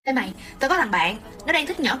Ê mày, tao có thằng bạn, nó đang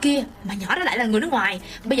thích nhỏ kia, mà nhỏ đó lại là người nước ngoài.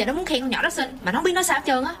 Bây giờ nó muốn khen con nhỏ đó xinh, mà nó không biết nói sao hết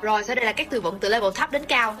trơn á. Rồi, sau đây là các từ vựng từ level thấp đến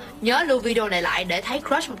cao. Nhớ lưu video này lại để thấy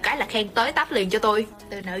crush một cái là khen tới tấp liền cho tôi.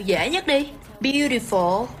 Từ nào dễ nhất đi.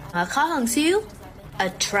 Beautiful, khó hơn xíu.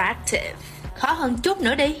 Attractive, khó hơn chút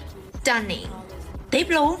nữa đi. Stunning, tiếp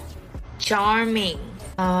luôn. Charming,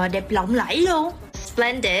 đẹp lộng lẫy luôn.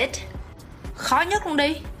 Splendid, khó nhất luôn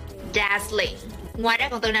đi. Dazzling. Ngoài ra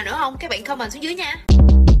còn từ nào nữa không? Các bạn comment xuống dưới nha.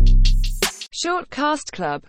 Shortcast Club